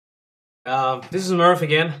This is Murph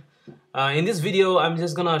again. In this video, I'm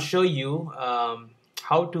just gonna show you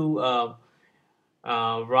how to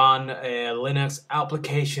run a Linux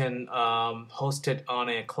application hosted on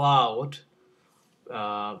a cloud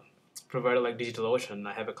uh, provider like DigitalOcean.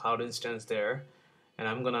 I have a cloud instance there, and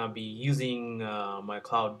I'm gonna be using my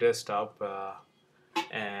cloud desktop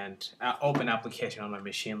and open application on my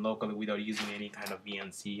machine locally without using any kind of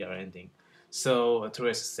VNC or anything. So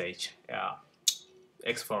through SSH,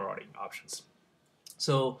 X forwarding options.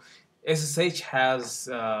 So SSH has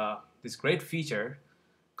this great feature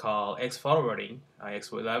called X forwarding,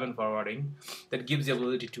 X11 forwarding, that gives the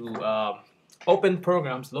ability to open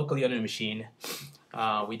programs locally on your machine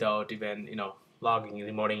without even logging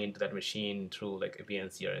remoting into that machine through like a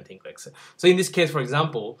VNC or anything like that. So in this case, for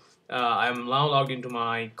example, I'm now logged into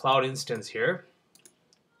my cloud instance here,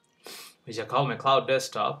 which I call my cloud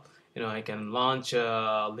desktop. I can launch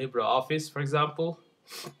Libreoffice, for example,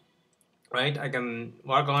 right? I can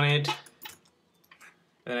work on it,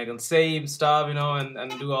 and I can save stuff,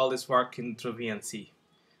 and do all this work through VNC.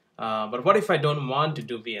 But what if I don't want to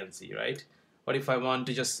do VNC, right? What if I want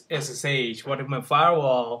to just SSH? What if my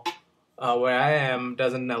firewall where I am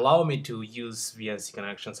doesn't allow me to use VNC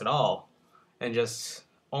connections at all and just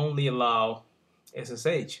only allow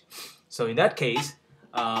SSH? So in that case,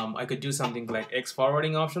 I could do something like X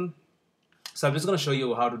forwarding option. So I'm just going to show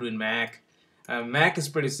you how to do in Mac. Mac is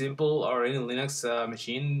pretty simple, or any Linux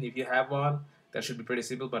machine if you have one. That should be pretty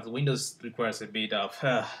simple, but Windows requires a bit of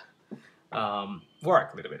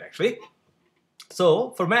work, a little bit actually.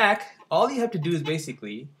 So for Mac, all you have to do is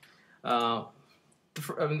basically,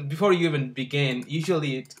 before you even begin,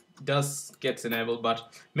 usually it does get enabled,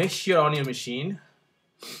 but make sure on your machine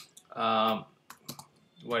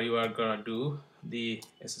what you are gonna do the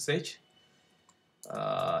SSH.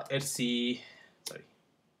 etc. Sorry,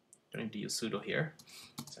 I don't need to use sudo here.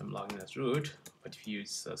 So I'm logging as root, but if you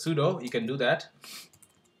use sudo, you can do that.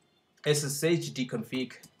 SSH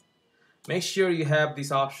deconfig. Make sure you have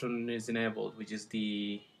this option is enabled, which is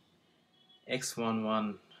the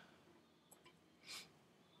X11.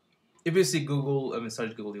 If you see Google,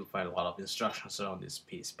 search Google, you'll find a lot of instructions around this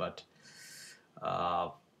piece, but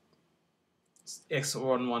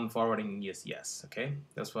X11 forwarding is yes, okay?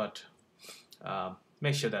 That's what,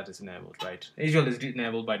 make sure that is enabled, right? Usually it's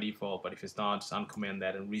enabled by default, but if it's not, just uncomment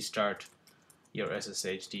that and restart your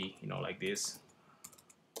SSHD, like this.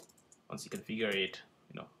 Once you configure it,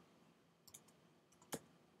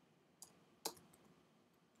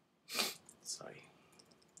 sorry,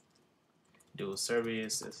 do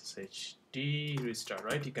service SSHD restart,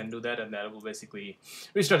 right? You can do that, and that will basically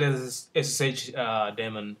restart SSH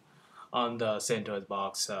daemon on the CentOS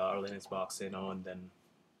box or Linux box, and then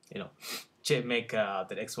make that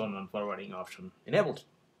X11 forwarding option enabled.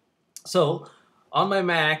 So on my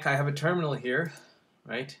Mac, I have a terminal here,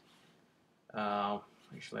 right?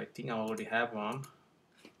 Actually, I think I already have one.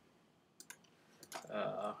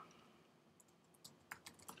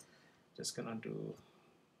 Just gonna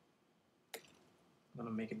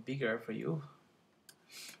make it bigger for you.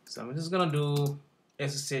 So I'm just gonna do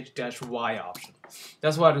SSH-Y option.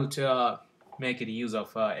 That's why to make it use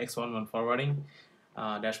of X11 forwarding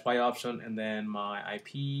 -Y option, and then my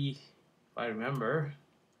IP, if I remember,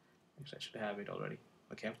 actually I should have it already.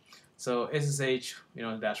 Okay, so SSH,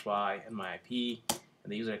 -Y, and my IP,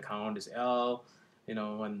 and the user account is L,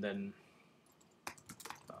 and then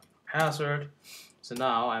password. So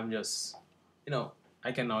now I'm just,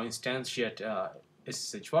 I can now instantiate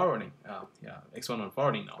SSH forwarding, X11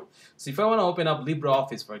 forwarding now. So if I want to open up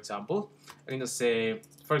Libreoffice, for example, I can just say,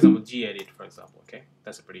 for example, gedit, for example. Okay,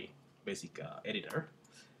 that's a pretty basic editor.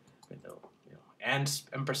 Window, and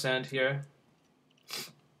ampersand here.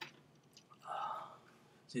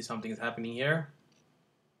 See, something is happening here.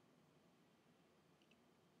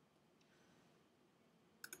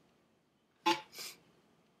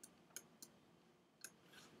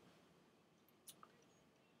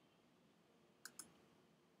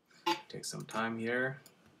 Take some time here.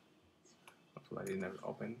 Hopefully I didn't have it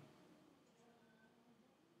open.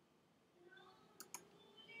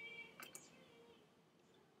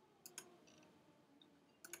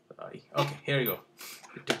 Okay, here you go.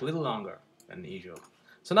 It took a little longer than usual.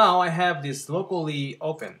 So now I have this locally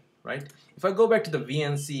open, right? If I go back to the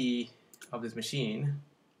VNC of this machine,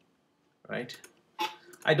 right,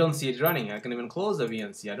 I don't see it running. I can even close the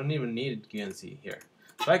VNC. I don't even need VNC here.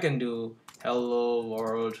 So I can do hello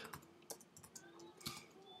world.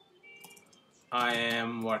 I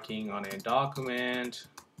am working on a document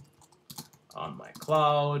on my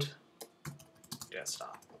cloud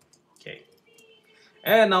desktop. Okay.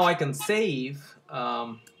 And now I can save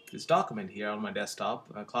this document here on my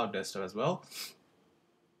desktop, cloud desktop as well.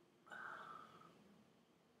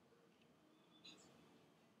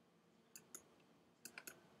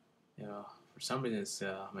 Yeah, for some reason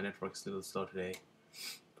my network is a little slow today.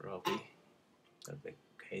 Probably that's the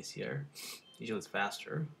case here. Usually it's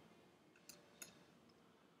faster.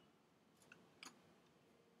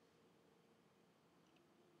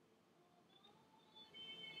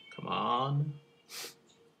 Come on.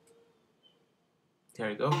 There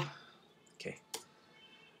you go. Okay.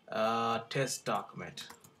 Test document.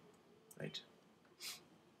 Right.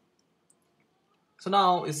 So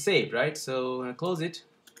now it's saved, right? So when I close it,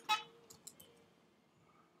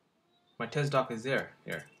 my test doc is there.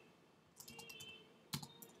 Here.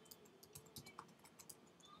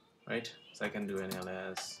 Right? So I can do an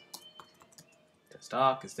ls. Test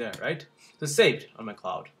doc is there, right? So it's saved on my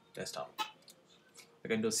cloud desktop. I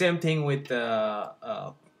can do the same thing with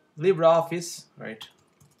Libreoffice, right?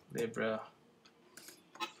 Libreoffice,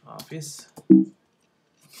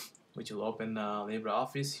 which will open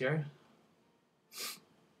Libreoffice here.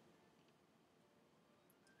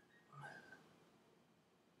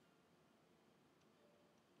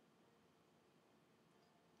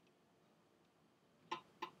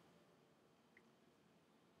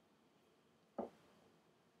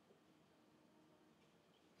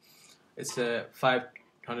 It's a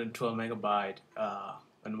 512 megabyte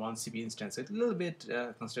and 1 CPU instance. It's a little bit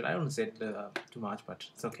constrained. I don't say it too much, but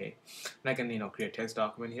it's okay. And I can create text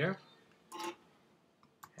document here.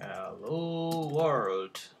 Hello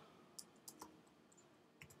world.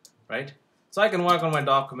 Right? So I can work on my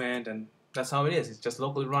document, and that's how it is. It's just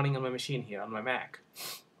locally running on my machine here on my Mac.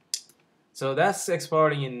 So that's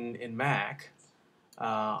exporting in Mac.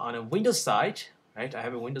 On a Windows side, right? I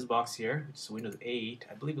have a Windows box here, which is Windows 8.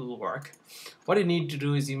 I believe it will work. What you need to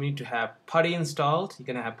do is you need to have PuTTY installed. You're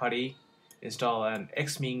gonna have PuTTY install an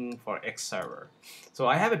Xming for X server. So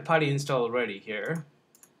I have a PuTTY installed already here,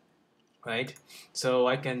 right? So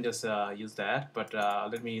I can just use that. But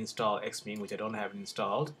let me install Xming, which I don't have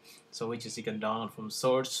installed. So which is you can download from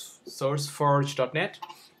sourceforge.net,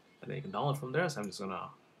 and then you can download from there. So I'm just gonna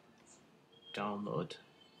download.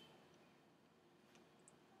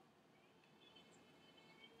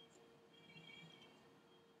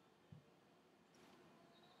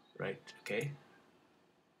 Right, okay.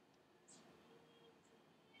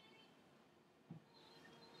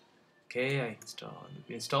 Okay, I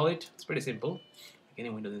install it. It's pretty simple, like any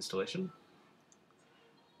Windows installation.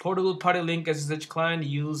 Portable PuTTY link SSH client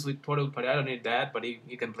used with portable PuTTY. I don't need that, but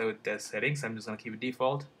you can play with the settings. I'm just gonna keep it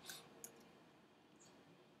default.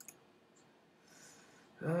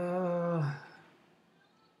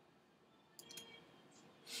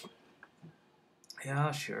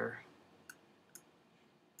 Yeah, sure.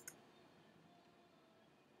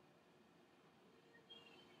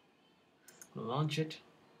 Launch it.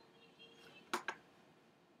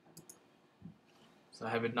 So I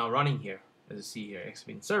have it now running here, as you see here,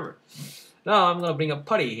 Xming server. Now I'm gonna bring up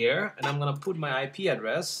PuTTY here, and I'm gonna put my IP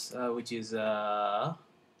address, which is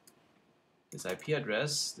this IP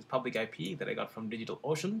address, this public IP that I got from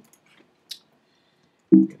DigitalOcean.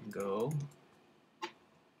 You can go.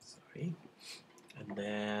 Sorry. And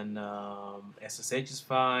then SSH is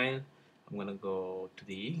fine. I'm gonna go to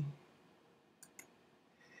the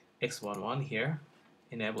X11 here,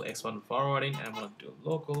 enable X1 forwarding, and I'm gonna do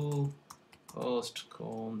local host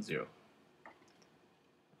colon 0.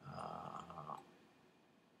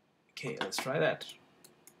 Okay, let's try that.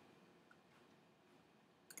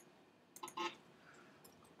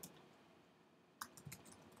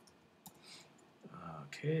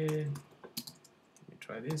 Okay, let me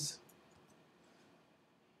try this.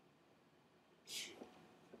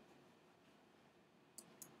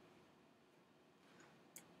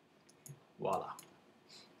 Voila.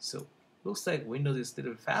 So looks like Windows is a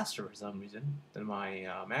little faster for some reason than my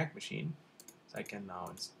Mac machine. So I can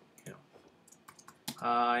now,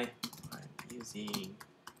 hi, I'm using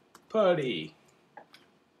PuTTY.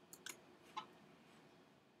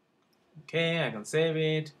 Okay, I can save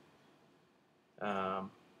it.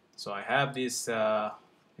 So I have this, close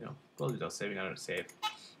without saving, I don't save.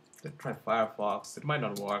 Let's try Firefox. It might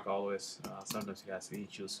not work always. Sometimes you have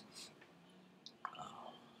issues.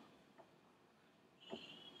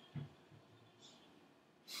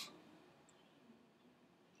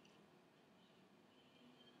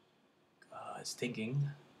 It's thinking.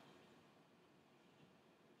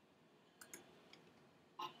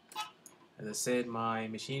 As I said, my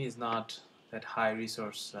machine is not that high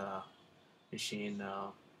resource machine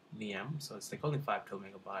VM, so it's like only 512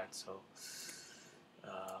 megabytes. So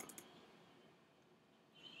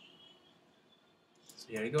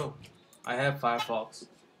here you go. I have Firefox.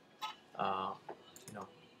 you know,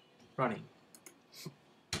 running.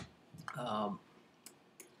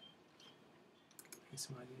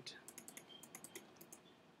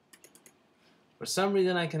 For some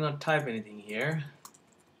reason I cannot type anything here.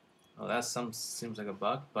 Well, that seems like a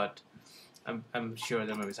bug, but I'm sure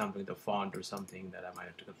there might be something with the font or something that I might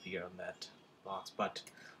have to configure on that box. But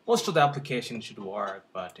most of the application should work.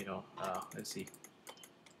 But you know, let's see.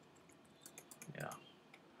 Yeah,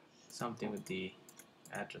 something with the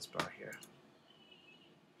address bar here.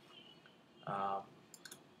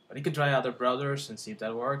 But you could try other browsers and see if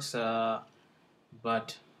that works.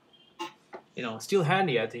 But you know, still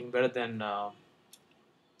handy. I think better than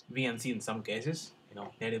VNC in some cases. You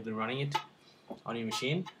know, natively running it on your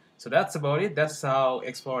machine. So that's about it. That's how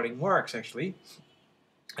exporting works actually.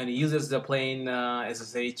 And it uses the plain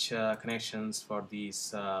SSH connections for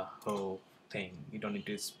this whole thing. You don't need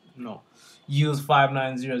to use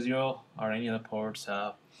 5900 or any other ports.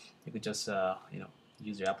 You could just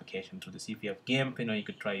use your application through this. If you have GIMP, you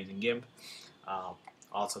could try using GIMP. All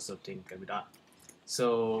sorts of things can be done.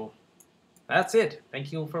 So that's it.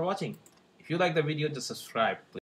 Thank you for watching. If you like the video, just subscribe.